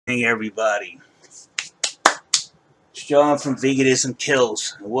Hey everybody, it's John from Veganism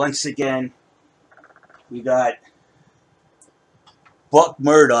KILLS. And once again, we got Buck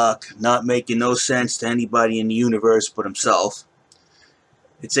Murdoch not making no sense to anybody in the universe but himself.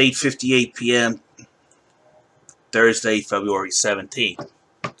 It's 8:58 p.m. Thursday, February 17th.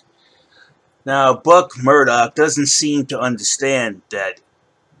 Now, Buck Murdoch doesn't seem to understand that,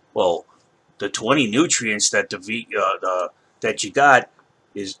 well, the 20 nutrients that that you got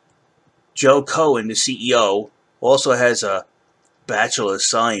is Joe Cohen, the CEO, also has a Bachelor of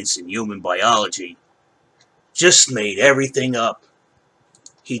Science in Human Biology. Just made everything up.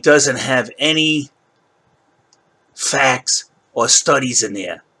 He doesn't have any facts or studies in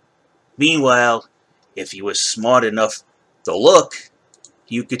there. Meanwhile, if he was smart enough to look,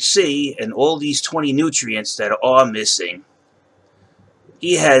 you could see in all these 20 nutrients that are missing,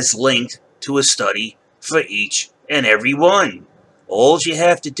 he has linked to a study for each and every one. All you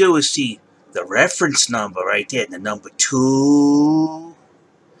have to do is see the reference number right there, the number 2.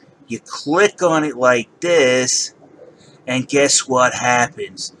 You click on it like this, and guess what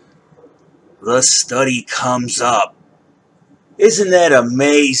happens? The study comes up. Isn't that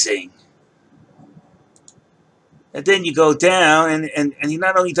amazing? And then you go down, and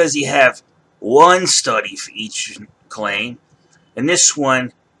not only does he have one study for each claim, in this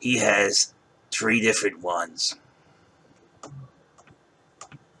one, he has 3 different ones.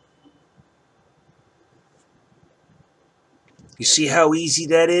 You see how easy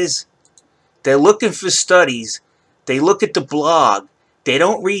that is? They're looking for studies. They look at the blog. They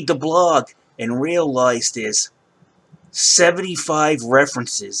don't read the blog and realize there's 75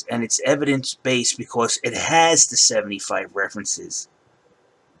 references, and it's evidence-based because it has the 75 references.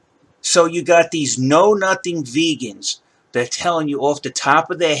 So you got these know-nothing vegans. They're telling you off the top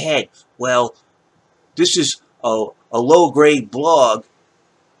of their head, well, this is a low-grade blog.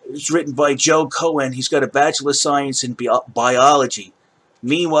 It's written by Joe Cohen. He's got a Bachelor of Science in Biology.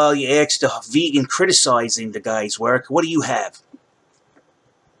 Meanwhile, you ask the vegan criticizing the guy's work, what do you have?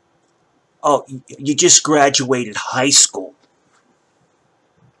 Oh, you just graduated high school.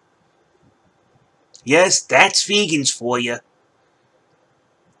 Yes, that's vegans for you.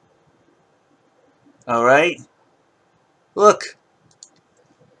 Alright? Look.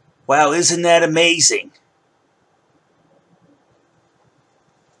 Wow, isn't that amazing?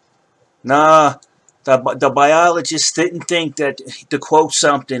 Nah, the biologist didn't think that to quote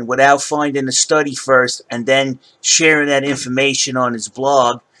something without finding a study first and then sharing that information on his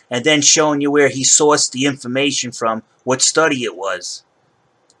blog and then showing you where he sourced the information from, what study it was.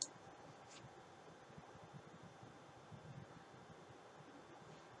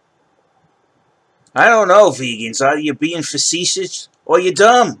 I don't know, vegans. Either you're being facetious or you're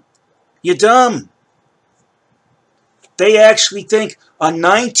dumb. You're dumb. They actually think a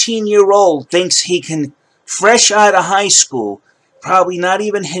 19-year-old thinks he can, fresh out of high school, probably not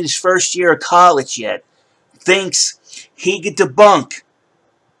even his first year of college yet, thinks he could debunk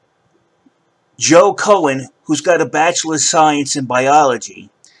Joe Cohen, who's got a Bachelor of Science in Biology,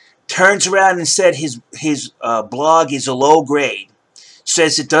 turns around and said his blog is a low grade,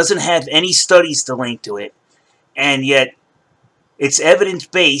 says it doesn't have any studies to link to it, and yet it's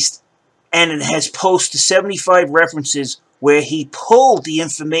evidence-based, and it has posted 75 references where he pulled the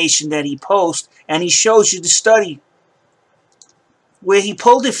information that he posted, and he shows you the study where he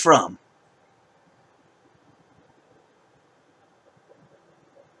pulled it from.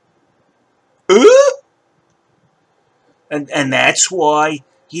 And that's why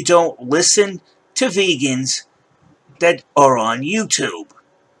you don't listen to vegans that are on YouTube.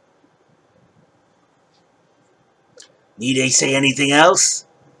 Need I say anything else?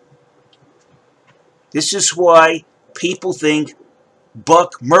 This is why people think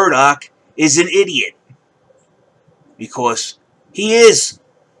Buck Murdoch is an idiot. Because he is.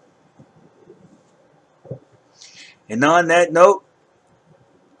 And on that note,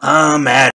 I'm out.